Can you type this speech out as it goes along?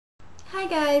Hi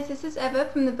guys, this is Eva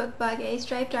from the book blog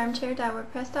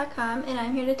astrippedarmchair.wordpress.com, and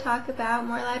I'm here to talk about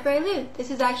more library loot. This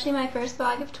is actually my first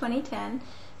vlog of 2010,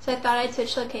 so I thought I'd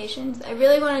switch locations. I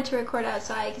really wanted to record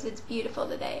outside because it's beautiful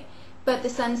today, but the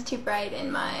sun's too bright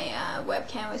and my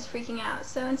webcam was freaking out,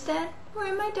 so instead we're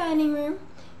in my dining room.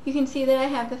 You can see that I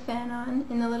have the fan on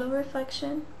in the little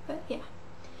reflection, but yeah.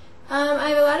 I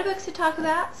have a lot of books to talk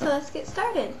about, so let's get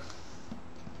started.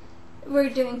 We're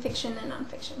doing fiction and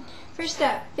nonfiction. First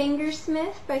up,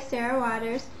 Fingersmith by Sarah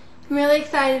Waters. I'm really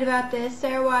excited about this.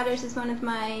 Sarah Waters is one of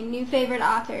my new favorite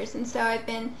authors, and so I've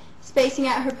been spacing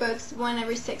out her books one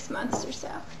every 6 months or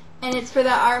so. And it's for the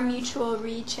Our Mutual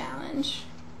Read Challenge.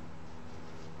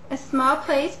 A Small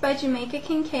Place by Jamaica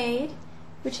Kincaid,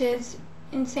 which is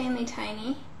insanely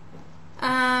tiny.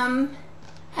 I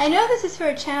know this is for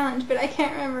a challenge, but I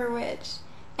can't remember which.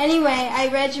 Anyway, I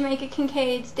read Jamaica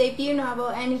Kincaid's debut novel,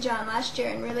 Annie John, last year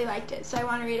and really liked it, so I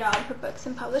want to read all of her books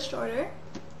in published order.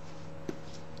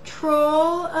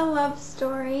 Troll, a Love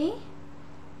Story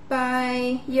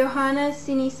by Johanna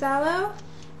Sinisalo.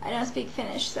 I don't speak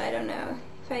Finnish, so I don't know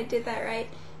if I did that right.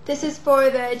 This is for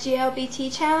the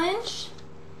GLBT challenge.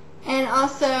 And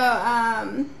also,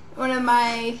 one of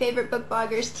my favorite book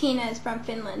bloggers, Tina, is from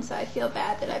Finland, so I feel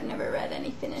bad that I've never read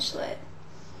any Finnish lit.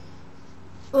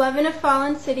 Love in a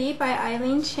Fallen City by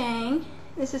Eileen Chang.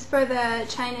 This is for the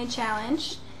China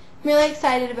Challenge. I'm really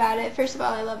excited about it. First of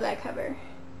all, I love that cover.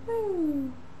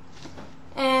 Woo.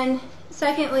 And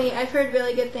secondly, I've heard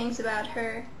really good things about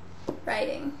her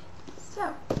writing.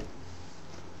 So,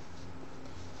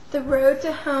 The Road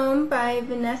to Home by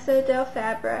Vanessa Del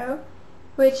Fabro,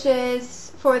 which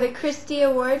is for the Christie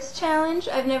Awards Challenge.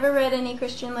 I've never read any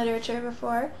Christian literature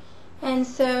before. And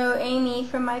so Amy,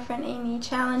 from my friend Amy,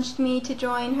 challenged me to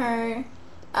join her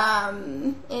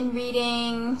in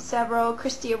reading several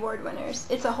Christie Award winners.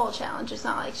 It's a whole challenge. It's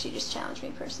not like she just challenged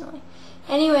me personally.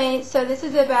 Anyway, so this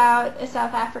is about a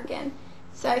South African.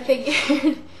 So I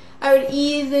figured I would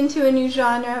ease into a new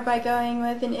genre by going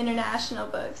with an international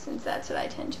book, since that's what I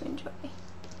tend to enjoy.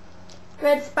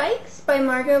 Red Spikes by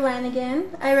Margot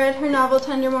Lanigan. I read her novel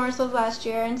Tender Morsels last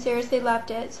year and seriously loved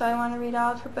it, so I want to read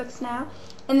all of her books now.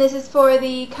 And this is for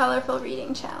the Colorful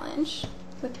Reading Challenge,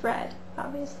 with red,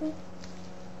 obviously.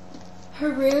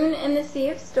 Haroon and the Sea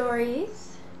of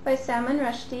Stories by Salman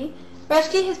Rushdie.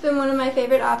 Rushdie has been one of my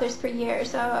favorite authors for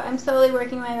years, so I'm slowly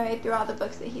working my way through all the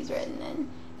books that he's written, and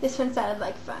this one sounded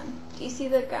like fun. Do you see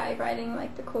the guy riding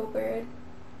like the cool bird?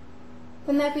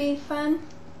 Wouldn't that be fun?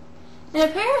 And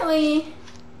apparently,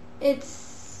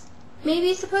 it's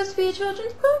maybe supposed to be a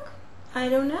children's book? I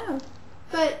don't know.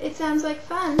 But it sounds like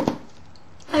fun.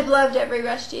 I've loved every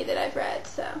Rushdie that I've read,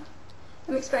 so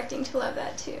I'm expecting to love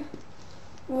that too.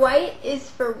 White is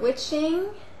for Witching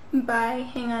by,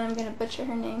 hang on, I'm going to butcher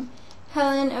her name,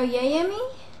 Helen Oyeyemi.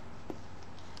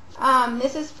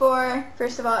 This is for,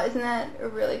 first of all, isn't that a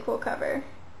really cool cover?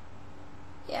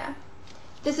 Yeah.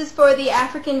 This is for the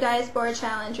African Diaspora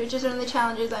Challenge, which is one of the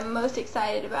challenges I'm most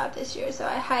excited about this year, so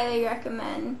I highly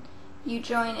recommend you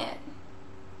join it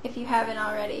if you haven't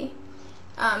already.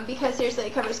 Because seriously,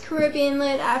 it covers Caribbean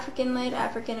lit, African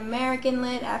American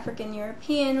lit, African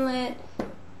European lit.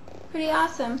 Pretty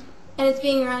awesome. And it's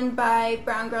being run by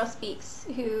Brown Girl Speaks,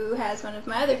 who has one of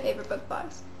my other favorite book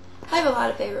blogs. I have a lot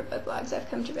of favorite book blogs,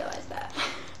 I've come to realize that.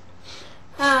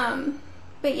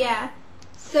 But yeah.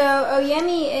 So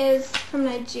Oyemi is from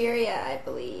Nigeria, I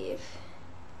believe.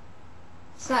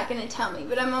 It's not going to tell me,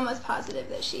 but I'm almost positive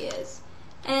that she is.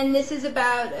 And this is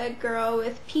about a girl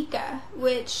with pica,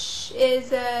 which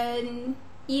is an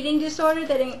eating disorder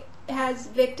that has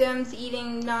victims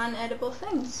eating non-edible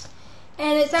things.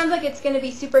 And it sounds like it's going to be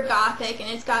super gothic, and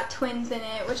it's got twins in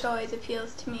it, which always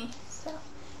appeals to me. So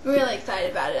I'm really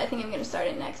excited about it. I think I'm going to start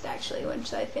it next, actually,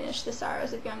 once I finish The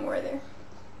Sorrows of Young Werther.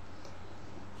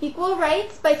 Equal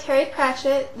Rights by Terry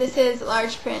Pratchett. This is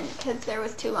large print because there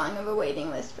was too long of a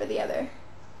waiting list for the other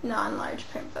non-large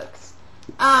print books.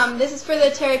 This is for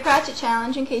the Terry Pratchett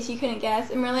Challenge, in case you couldn't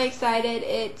guess. I'm really excited.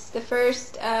 It's the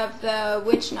first of the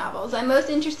witch novels. I'm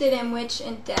most interested in witch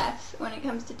and death when it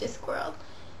comes to Discworld.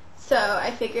 So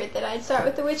I figured that I'd start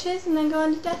with the witches and then go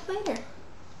on to death later.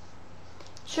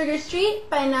 Sugar Street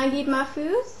by Naguib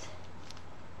Mahfouz.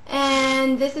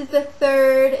 And this is the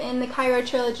third in the Cairo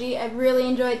trilogy. I've really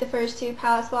enjoyed the first two,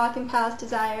 Palace Walk and Palace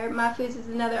Desire. Mahfouz is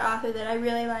another author that I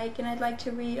really like, and I'd like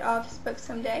to read all of his books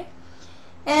someday.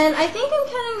 And I think I'm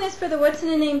counting this for the What's in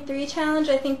a Name 3 challenge.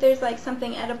 I think there's like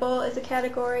something edible as a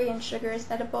category, and sugar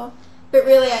is edible. But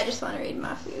really, I just want to read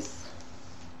Mahfouz.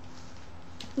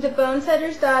 The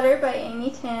Bonesetter's Daughter by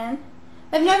Amy Tan.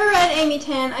 I've never read Amy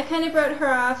Tan. I kind of wrote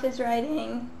her off as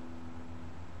writing,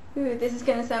 ooh, this is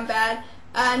going to sound bad,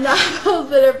 novels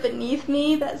that are beneath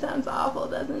me. That sounds awful,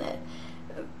 doesn't it?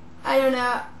 I don't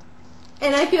know.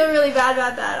 And I feel really bad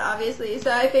about that, obviously,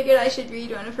 so I figured I should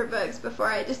read one of her books before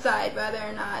I decide whether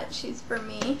or not she's for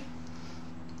me.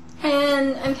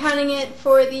 And I'm counting it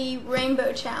for the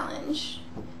Rainbow Challenge,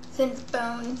 since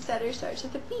Bone Setter starts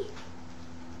with a B.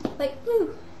 Like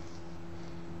blue.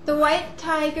 The White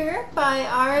Tiger by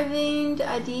Aravind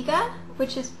Adiga,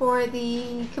 which is for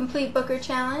the Complete Booker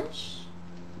Challenge.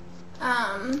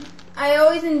 I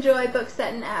always enjoy books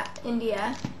set in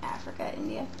India.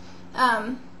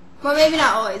 Well, maybe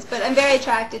not always, but I'm very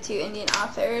attracted to Indian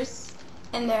authors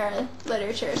and their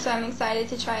literature, so I'm excited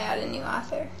to try out a new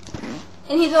author.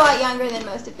 And he's a lot younger than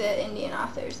most of the Indian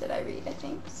authors that I read, I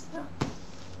think. So.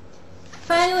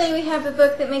 Finally, we have a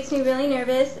book that makes me really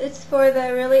nervous. It's for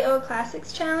the Really Old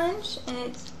Classics Challenge, and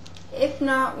it's If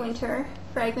Not Winter,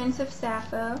 Fragments of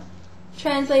Sappho,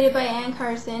 translated by Anne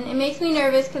Carson. It makes me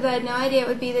nervous because I had no idea it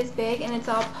would be this big, and it's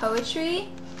all poetry,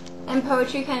 and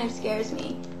poetry kind of scares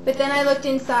me. But then I looked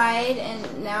inside,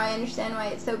 and now I understand why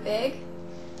it's so big.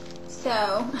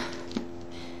 So,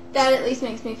 that at least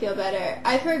makes me feel better.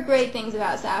 I've heard great things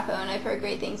about Sappho, and I've heard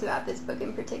great things about this book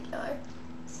in particular.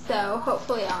 So,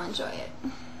 hopefully I'll enjoy it.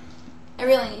 I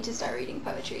really need to start reading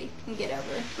poetry and get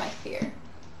over my fear.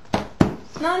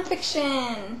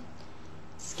 Nonfiction.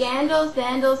 Scandals,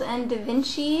 Vandals, and Da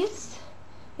Vinci's.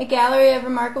 A Gallery of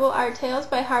Remarkable Art Tales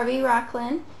by Harvey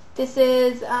Rocklin. This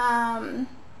is a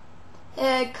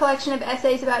collection of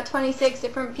essays about 26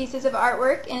 different pieces of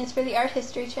artwork, and it's for the Art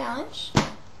History Challenge.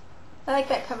 I like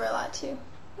that cover a lot, too.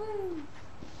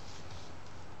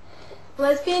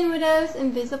 Lesbian Widow's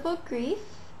Invisible Grief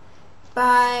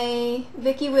by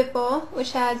Vicky Whipple,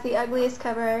 which has the ugliest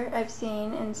cover I've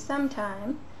seen in some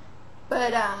time.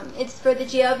 But it's for the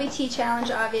GLBT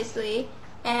Challenge, obviously,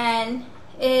 and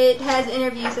it has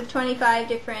interviews of 25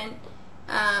 different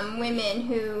women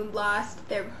who lost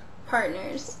their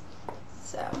partners.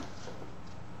 So,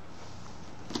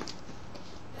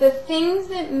 The Things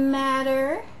That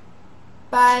Matter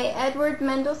by Edward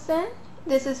Mendelsohn.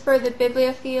 This is for the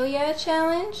Bibliophilia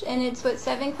Challenge, and it's what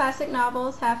 7 classic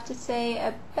novels have to say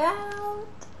about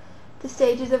the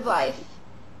stages of life.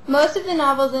 Most of the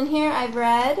novels in here I've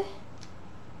read.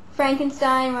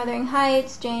 Frankenstein, Wuthering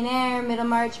Heights, Jane Eyre,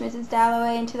 Middlemarch, Mrs.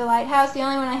 Dalloway, and To the Lighthouse. The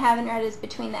only one I haven't read is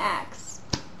Between the Acts.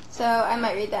 So I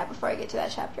might read that before I get to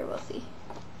that chapter. We'll see.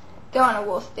 Go on a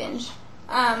wolf binge.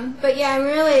 But yeah, I'm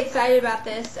really excited about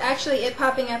this. Actually, it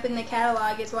popping up in the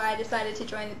catalog is why I decided to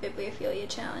join the Bibliophilia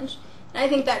Challenge. And I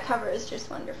think that cover is just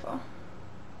wonderful.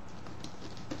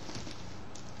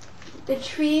 The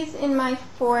Trees in My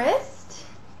Forest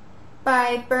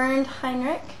by Bernd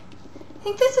Heinrich. I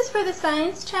think this is for the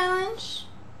Science Challenge.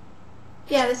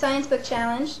 Yeah, the Science Book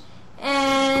Challenge.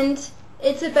 And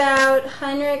it's about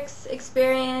Heinrich's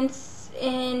experience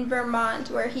in Vermont,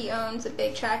 where he owns a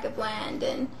big tract of land,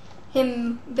 and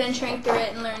him venturing through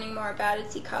it and learning more about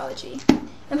its ecology.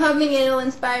 I'm hoping it'll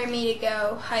inspire me to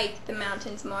go hike the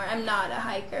mountains more. I'm not a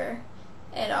hiker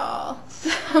at all,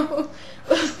 so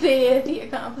we'll see if he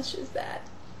accomplishes that.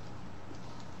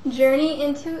 Journey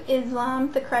into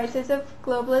Islam, The Crisis of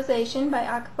Globalization by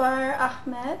Akbar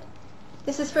Ahmed.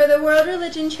 This is for the World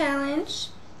Religion Challenge.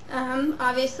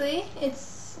 Obviously,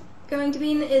 it's going to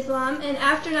be in Islam. And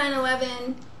after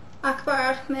 9/11,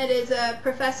 Akbar Ahmed is a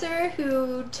professor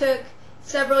who took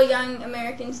several young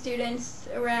American students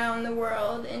around the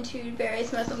world into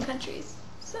various Muslim countries.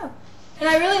 So, and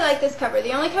I really like this cover.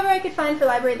 The only cover I could find for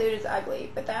Library Loot is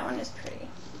ugly, but that one is pretty.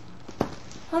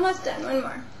 Almost done. One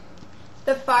more.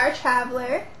 The Far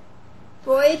Traveler,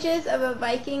 Voyages of a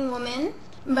Viking Woman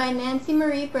by Nancy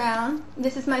Marie Brown.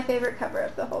 This is my favorite cover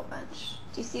of the whole bunch.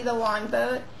 Do you see the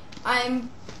longboat? I'm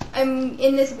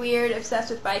in this weird obsessed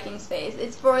with Vikings phase.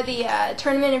 It's for the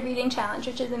Tournament of Reading Challenge,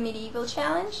 which is a medieval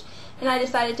challenge, and I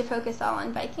decided to focus all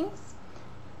on Vikings.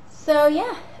 So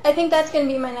yeah, I think that's going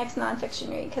to be my next nonfiction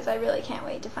read, because I really can't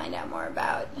wait to find out more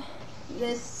about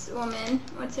this woman.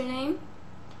 What's her name?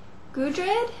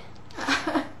 Gudrid?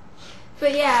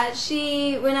 But yeah,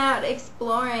 she went out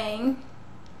exploring,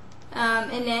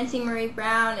 and Nancy Marie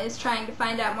Brown is trying to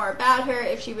find out more about her,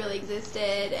 if she really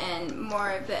existed, and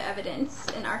more of the evidence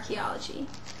in archaeology.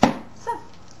 So,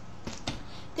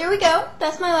 there we go.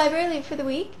 That's my library loot for the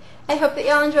week. I hope that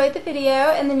y'all enjoyed the video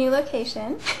and the new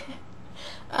location.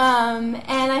 And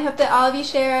I hope that all of you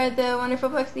share the wonderful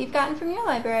books that you've gotten from your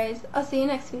libraries. I'll see you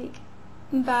next week.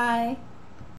 Bye.